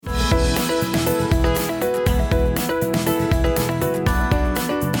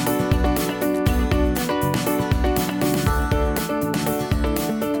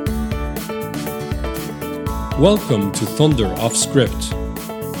Welcome to Thunder Off Script,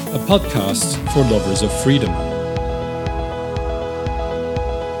 a podcast for lovers of freedom.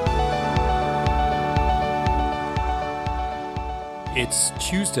 It's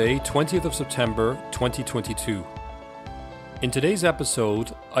Tuesday, 20th of September, 2022. In today's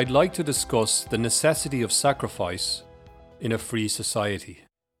episode, I'd like to discuss the necessity of sacrifice in a free society.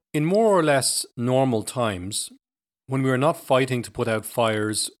 In more or less normal times, when we are not fighting to put out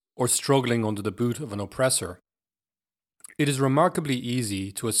fires or struggling under the boot of an oppressor, it is remarkably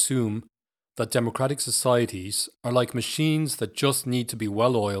easy to assume that democratic societies are like machines that just need to be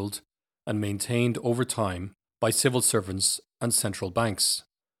well oiled and maintained over time by civil servants and central banks.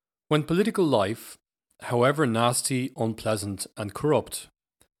 When political life, however nasty, unpleasant, and corrupt,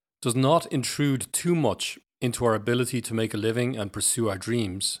 does not intrude too much into our ability to make a living and pursue our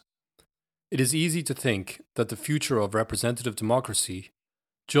dreams, it is easy to think that the future of representative democracy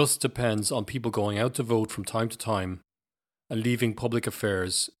just depends on people going out to vote from time to time and leaving public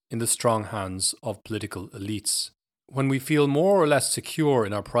affairs in the strong hands of political elites. When we feel more or less secure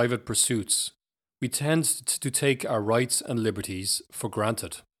in our private pursuits, we tend to take our rights and liberties for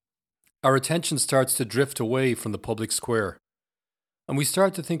granted. Our attention starts to drift away from the public square, and we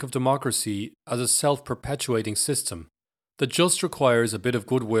start to think of democracy as a self-perpetuating system that just requires a bit of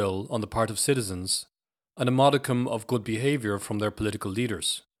goodwill on the part of citizens and a modicum of good behaviour from their political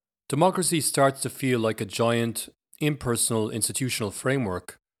leaders. Democracy starts to feel like a giant, impersonal institutional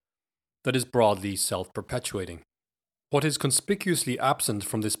framework that is broadly self-perpetuating. What is conspicuously absent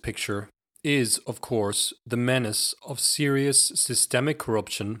from this picture is, of course, the menace of serious systemic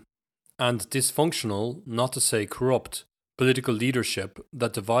corruption and dysfunctional, not to say corrupt, political leadership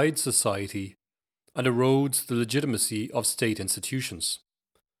that divides society and erodes the legitimacy of state institutions.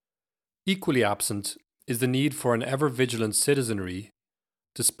 Equally absent is the need for an ever-vigilant citizenry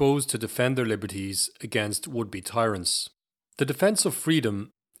disposed to defend their liberties against would-be tyrants. The defence of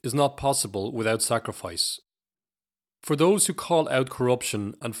freedom is not possible without sacrifice. For those who call out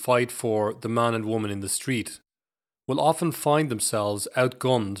corruption and fight for the man and woman in the street will often find themselves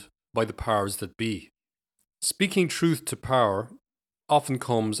outgunned by the powers that be. Speaking truth to power often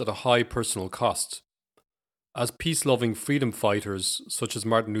comes at a high personal cost. As peace-loving freedom fighters such as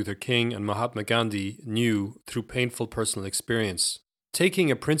Martin Luther King and Mahatma Gandhi knew through painful personal experience,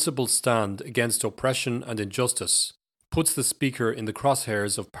 taking a principled stand against oppression and injustice puts the speaker in the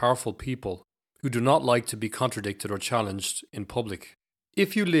crosshairs of powerful people who do not like to be contradicted or challenged in public.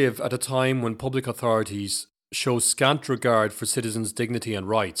 If you live at a time when public authorities show scant regard for citizens' dignity and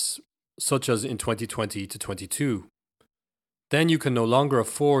rights, such as in 2020 to 22, then you can no longer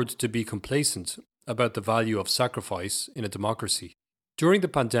afford to be complacent about the value of sacrifice in a democracy. During the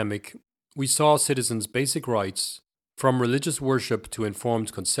pandemic, we saw citizens' basic rights, from religious worship to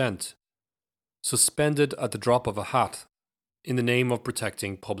informed consent, suspended at the drop of a hat in the name of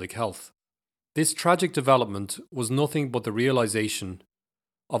protecting public health. This tragic development was nothing but the realization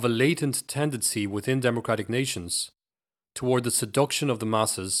of a latent tendency within democratic nations toward the seduction of the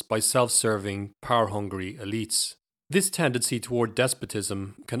masses by self-serving, power-hungry elites. This tendency toward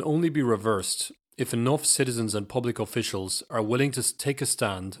despotism can only be reversed if enough citizens and public officials are willing to take a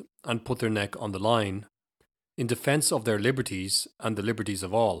stand and put their neck on the line in defence of their liberties and the liberties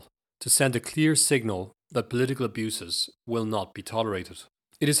of all, to send a clear signal that political abuses will not be tolerated.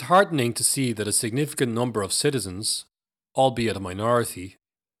 It is heartening to see that a significant number of citizens, albeit a minority,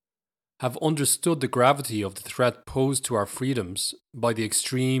 have understood the gravity of the threat posed to our freedoms by the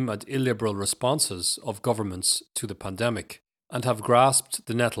extreme and illiberal responses of governments to the pandemic, and have grasped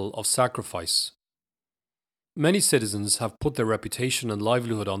the nettle of sacrifice. Many citizens have put their reputation and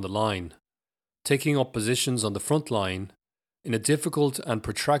livelihood on the line, taking up positions on the front line in a difficult and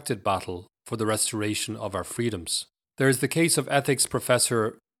protracted battle for the restoration of our freedoms. There is the case of ethics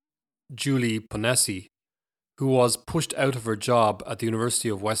professor Julie Ponesse, who was pushed out of her job at the University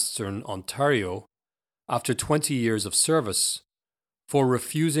of Western Ontario after 20 years of service for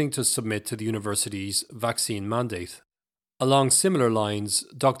refusing to submit to the university's vaccine mandate. Along similar lines,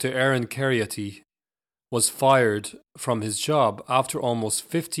 Dr. Aaron Kheriaty was fired from his job after almost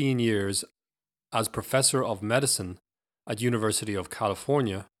 15 years as professor of medicine at University of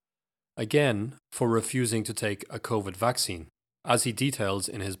California, again for refusing to take a COVID vaccine, as he details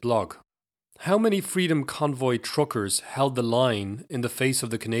in his blog. How many Freedom Convoy truckers held the line in the face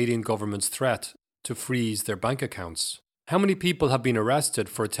of the Canadian government's threat to freeze their bank accounts? How many people have been arrested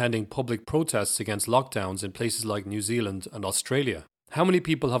for attending public protests against lockdowns in places like New Zealand and Australia? How many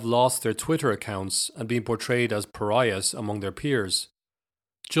people have lost their Twitter accounts and been portrayed as pariahs among their peers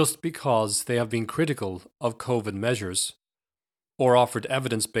just because they have been critical of COVID measures or offered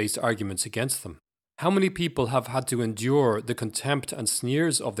evidence-based arguments against them? How many people have had to endure the contempt and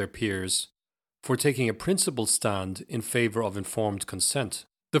sneers of their peers for taking a principled stand in favour of informed consent?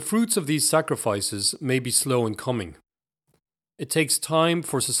 The fruits of these sacrifices may be slow in coming. It takes time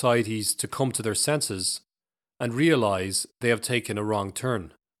for societies to come to their senses and realise they have taken a wrong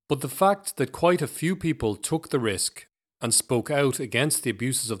turn. But the fact that quite a few people took the risk and spoke out against the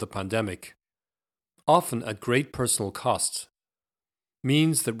abuses of the pandemic, often at great personal cost,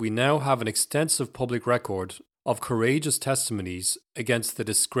 means that we now have an extensive public record of courageous testimonies against the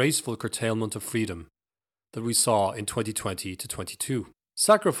disgraceful curtailment of freedom that we saw in 2020 to 22.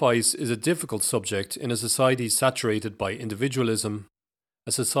 Sacrifice is a difficult subject in a society saturated by individualism,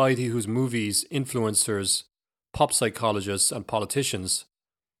 a society whose movies, influencers, pop psychologists and politicians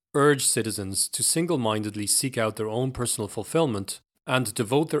urge citizens to single-mindedly seek out their own personal fulfillment and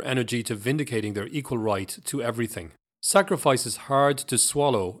devote their energy to vindicating their equal right to everything. Sacrifice is hard to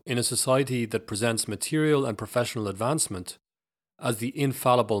swallow in a society that presents material and professional advancement as the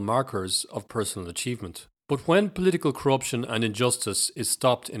infallible markers of personal achievement. But when political corruption and injustice is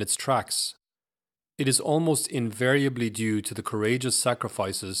stopped in its tracks, it is almost invariably due to the courageous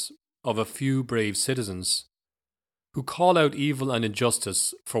sacrifices of a few brave citizens who call out evil and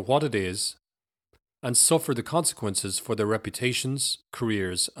injustice for what it is and suffer the consequences for their reputations,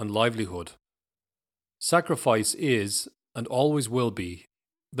 careers, and livelihood. Sacrifice is, and always will be,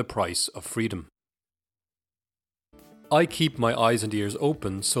 the price of freedom. I keep my eyes and ears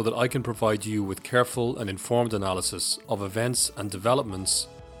open so that I can provide you with careful and informed analysis of events and developments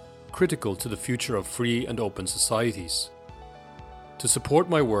critical to the future of free and open societies. To support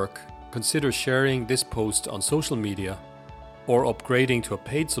my work, consider sharing this post on social media or upgrading to a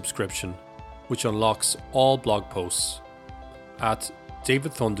paid subscription which unlocks all blog posts at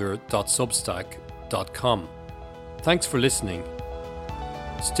davidthunder.substack.com. Thanks for listening.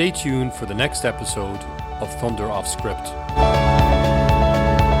 Stay tuned for the next episode of Thunder Off Script.